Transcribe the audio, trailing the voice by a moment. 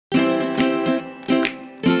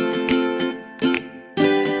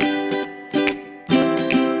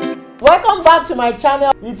back to my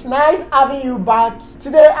channel. It's nice having you back.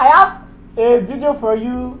 Today I have a video for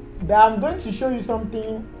you that I'm going to show you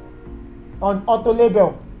something on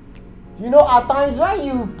Autolabel. You know, at times when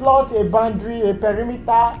you plot a boundary, a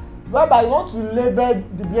perimeter, whereby you want to label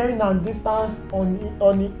the bearing and distance on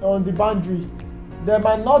the boundary, there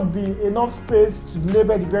might not be enough space to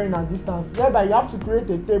label the bearing and distance, whereby you have to create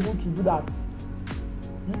a table to do that,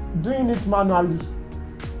 doing it manually.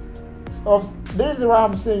 This is what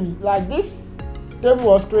I'm saying. Like, this table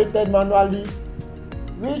was created manually,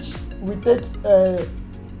 which will take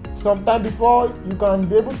some time before you can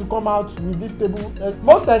be able to come out with this table,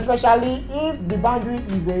 most especially if the boundary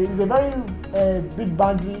is a very big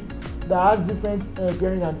boundary that has different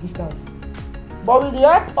bearing and distance. But with the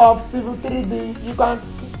help of civil3d,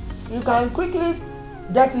 you can quickly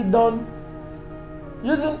get it done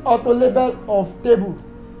using Autolabel of table.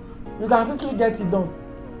 You can quickly get it done.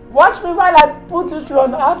 Watch me while I put you through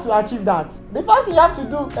on how to achieve that. The first thing you have to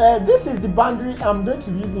do, this is the boundary I'm going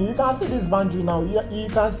to be using. You can see this boundary now. You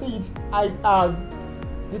can see it.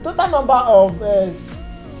 The total number of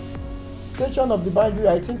station of the boundary,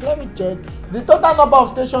 I think, let me check. The total number of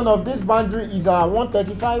station of this boundary is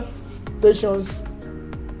 135 stations.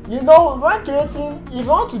 You know, when creating, if you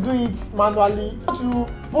want to do it manually, you want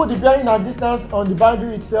to put the bearing and distance on the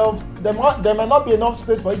boundary itself, there might not be enough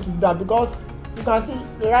space for you to do that, because you can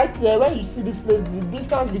see right there, when you see this place, the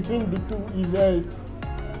distance between the two is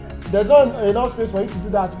there's not enough space for you to do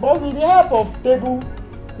that. But with the help of table,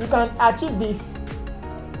 you can achieve this.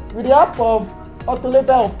 With the help of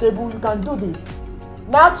Autolabel of table, you can do this.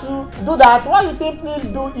 Now, to do that, what you simply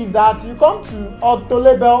do is that you come to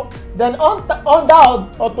Autolabel, then under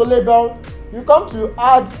Autolabel, you come to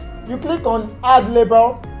add, you click on add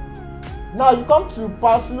label. Now you come to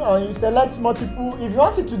parcel and you select multiple. If you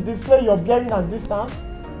want it to display your bearing and distance,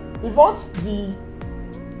 if you want the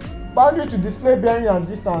boundary to display bearing and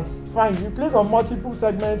distance, fine, you click on multiple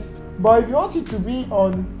segments. But if you want it to be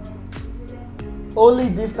on only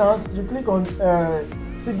distance, you click on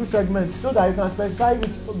single segments, so that you can specify if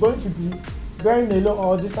it's going to be bearing alone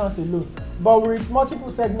or distance alone. But with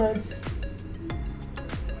multiple segments,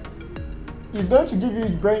 it's going to give you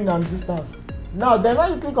bearing and distance. Now, then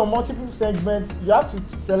when you click on multiple segments, you have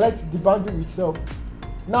to select the boundary itself.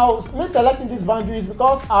 Now, me selecting this boundary is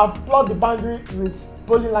because I've plotted the boundary with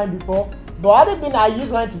polyline before, but had it been I use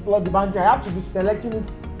line to plot the boundary, I have to be selecting it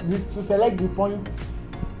to select the point,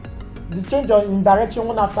 the change in direction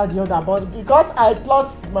one after the other. But because I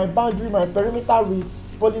plot my boundary, my perimeter with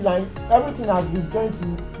polyline, everything has been joined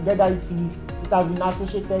together. It has been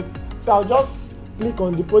associated. So I'll just click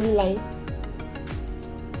on the polyline.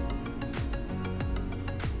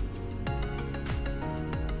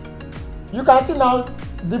 You can see now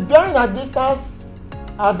the bearing and distance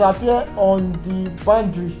has appeared on the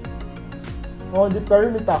boundary, on the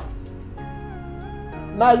perimeter.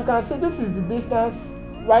 Now you can see this is the distance,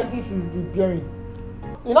 right? This is the bearing.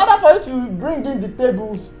 In order for you to bring in the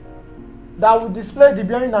tables that will display the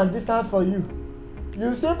bearing and distance for you,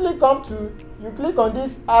 you simply you click on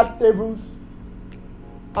this add tables,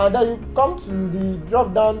 and then you come to the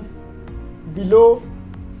drop down below,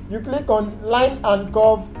 you click on line and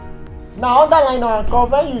curve. Now under line and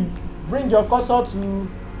curve, when you bring your cursor to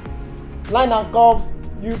line and curve,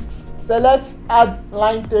 you select add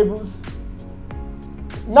line tables.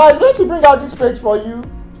 Now it's going to bring out this page for you.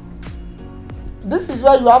 This is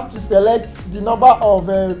where you have to select the number of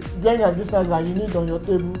bearing and distance that you need on your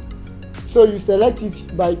table. So you select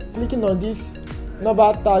it by clicking on this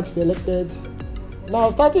number tag selected. Now,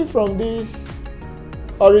 starting from this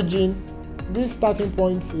origin, this starting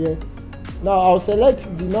point here, now I'll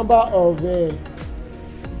select the number of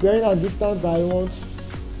bearing and distance that I want.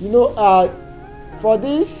 You know, for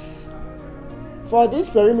this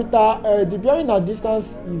perimeter, the bearing and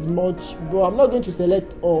distance is much, but I'm not going to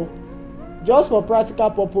select all, just for practical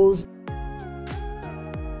purpose.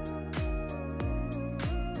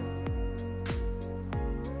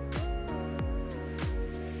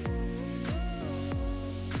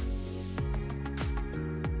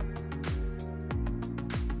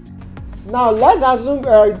 Now let's assume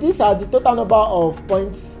these are the total number of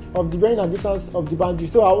points of the bearing and distance of the boundary.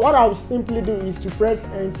 So what I will simply do is to press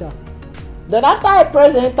enter. Then after I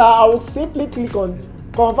press enter, I will simply click on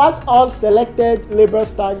convert all selected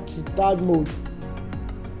labels tag to tag mode.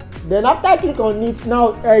 Then after I click on it,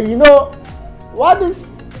 now you know what this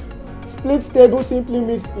split table simply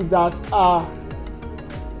means is that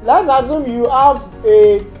let's assume you have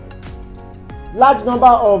a large number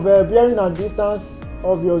of bearing and distance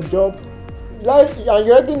of your job. And you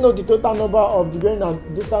already know the total number of the bearing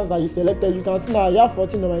and distance that you selected. You can see now I have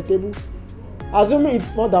 14 on my table. assuming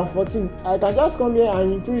it's more than 14, I can just come here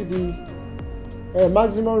and increase the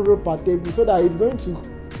maximum row per table, so that it's going to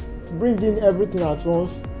bring in everything at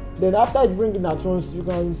once. Then after it bring in at once, you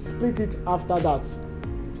can split it after that,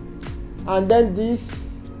 and then this,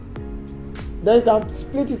 then you can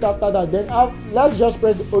split it after that. Then let's just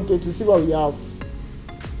press OK to see what we have.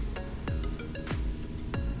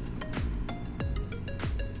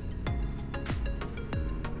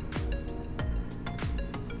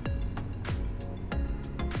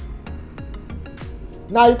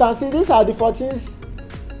 Now you can see these are the 14th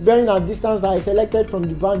bearing and distance that I selected from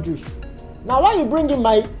the boundary. Now when you bring in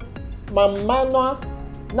my manual,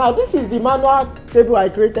 now this is the manual table I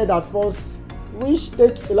created at first, which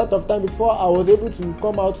take a lot of time before I was able to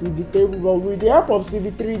come out with the table, but with the help of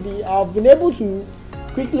civil3d, I've been able to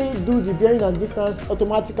quickly do the bearing and distance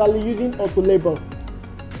automatically using Autolabel.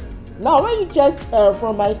 Now when you check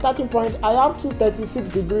from my starting point, I have 236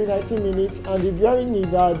 degrees 19 minutes, and the bearing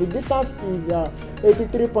is the distance is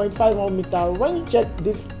 83.51 meter. When you check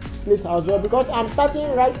this place as well, because I'm starting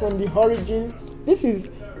right from the origin, this is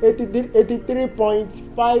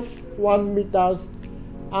 83.51 meters,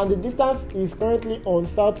 and the distance is currently on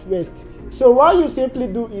southwest. So what you simply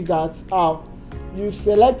do is that you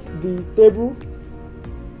select the table,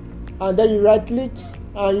 and then you right click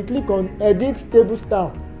and you click on edit table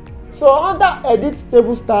style. So under edit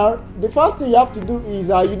table style, the first thing you have to do is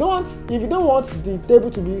if you don't want the table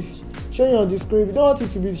to be showing on the screen, if you don't want it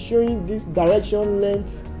to be showing this direction,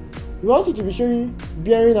 length, you want it to be showing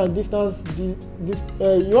bearing and distance, you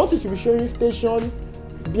want it to be showing station,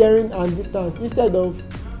 bearing and distance instead of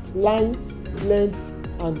line, length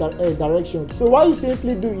and direction. So what you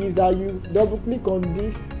simply do is that you double click on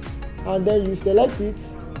this, and then you select it,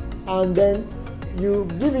 and then you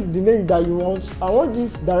give it the name that you want. I want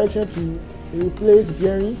this direction to replace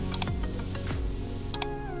bearing,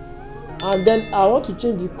 and then I want to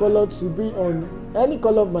change the color to be on any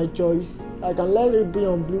color of my choice. I can let it be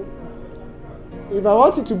on blue. If I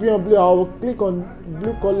want it to be on blue, I will click on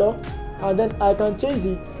blue color, and then I can change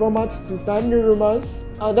the format to Times New Romans,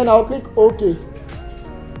 and then I'll click OK.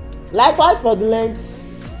 Likewise for the length,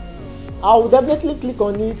 I will definitely click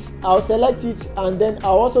on it, I'll select it, and then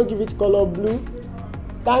I'll also give it color blue,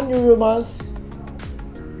 Times New Romans,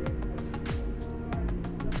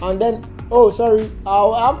 and then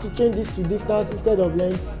I'll have to change this to distance instead of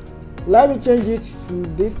length. Let me change it to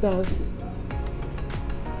distance,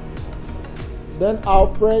 then I'll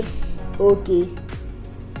press OK.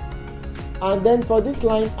 And then for this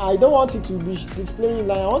line, I don't want it to be displaying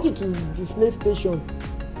line, I want it to display station.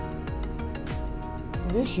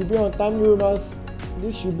 This should be on Times New Romans,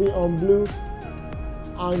 this should be on blue,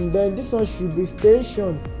 and then this one should be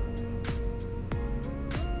station.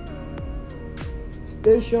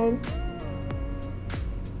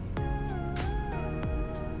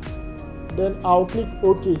 Then I'll click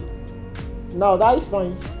OK. Now that is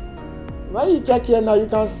fine. When you check here now, you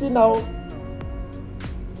can see now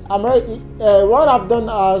I'm ready. What I've done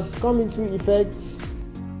has come into effect.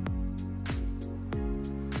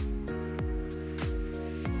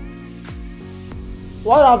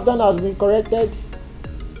 What I've done has been corrected.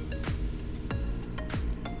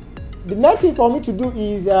 The next thing for me to do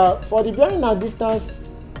is for the bearing and distance,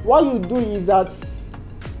 what you do is that,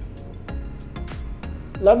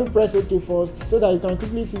 let me press OK first so that you can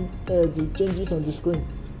quickly see the changes on the screen.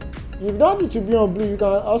 If you don't want it to be on blue, you can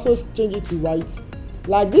also change it to white.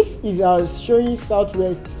 Like this is showing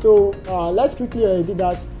southwest, so let's quickly edit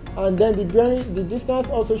that, and then the bearing, the distance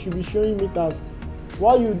also should be showing meters.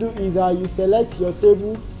 What you do is you select your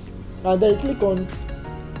table, and then you click on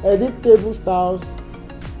edit table styles.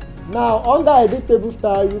 Now under edit table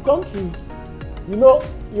style, you come to, you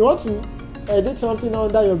want to edit something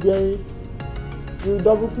under your bearing, you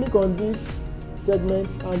double click on this segment,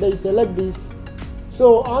 and then you select this.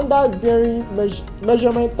 So under bearing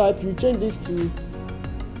measurement type, you change this to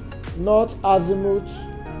north azimuth.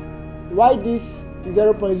 Why this is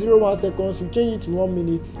 0.01 seconds, you change it to 1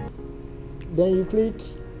 minute. Then you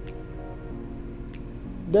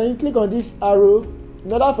click on this arrow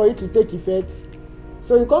in order for it to take effect.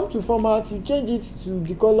 So you come to format, you change it to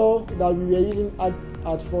the color that we were using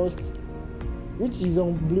at first, which is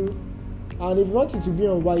on blue. And if you want it to be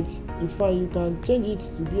on white, it's fine, you can change it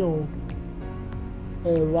to be on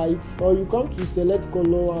white, or you come to select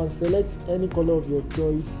color and select any color of your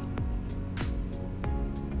choice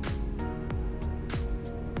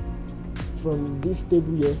from this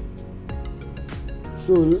table here.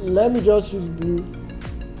 So let me just use blue,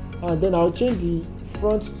 and then I'll change the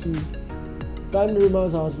front to Times New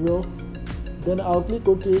Romans as well. Then I'll click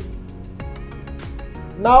OK.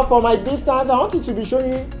 Now for my distance, I want it to be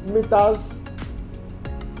showing meters,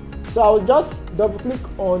 So I'll just double click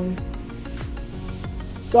on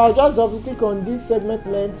this segment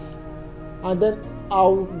length, and then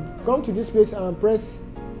I'll come to this place and press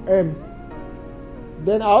M.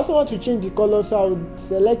 Then I also want to change the color, so I'll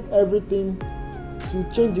select everything to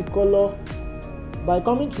change the color by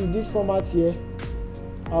coming to this format here.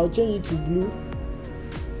 I'll change it to blue.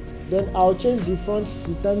 Then I'll change the font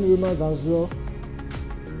to Times New Roman as well.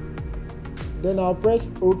 Then I'll press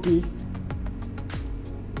OK.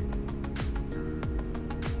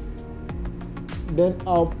 Then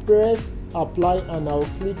I'll press apply and I'll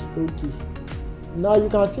click OK. Now you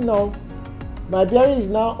can see now my bearing is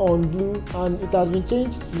now on blue and it has been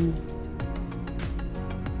changed to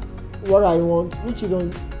what I want, which is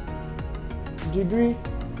on degree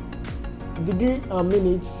and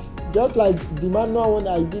minutes, just like the manual one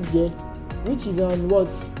I did here, which is on what,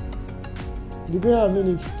 degree and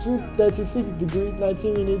minutes, 236 degree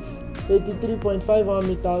 19 minutes 83.51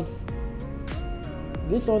 meters.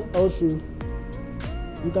 This one also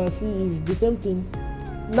you can see is the same thing.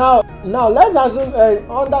 Now let's assume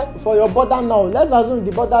for your border, now let's assume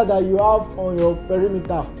the border that you have on your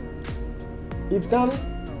perimeter, it can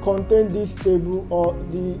contain this table, or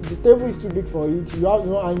the table is too big for it,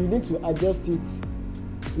 and you need to adjust it.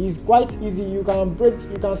 It's quite easy. You can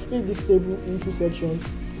split this table into sections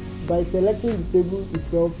by selecting the table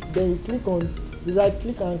itself. Then you right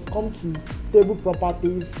click and come to table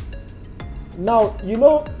properties. Now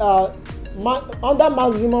under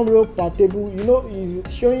maximum row per table,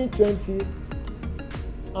 is showing 20,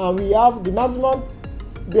 and we have the maximum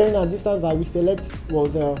bearing and distance that we select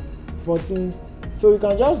was 14. So you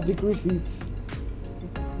can just decrease it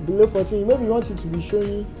below 14. Maybe you want it to be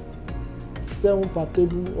showing 7 per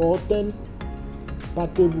table or 10 per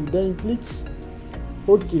table. Then you click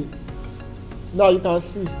OK. Now you can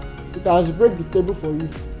see it has break the table for you.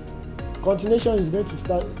 Continuation is going to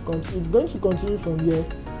start. It's going to continue from here.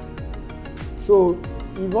 So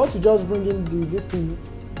if you want to just bring in this thing,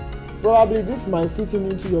 probably this might fit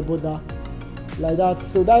into your border like that.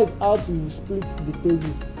 So that is how to split the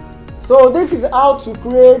table. So this is how to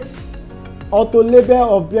create auto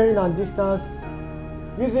label of bearing and distance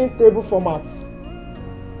using table formats.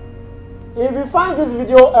 If you find this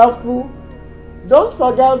video helpful, don't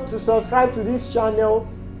forget to subscribe to this channel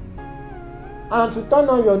and to turn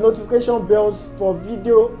on your notification bells for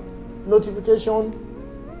video notification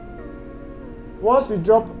once we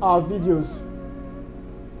drop our videos.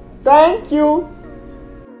 Thank you.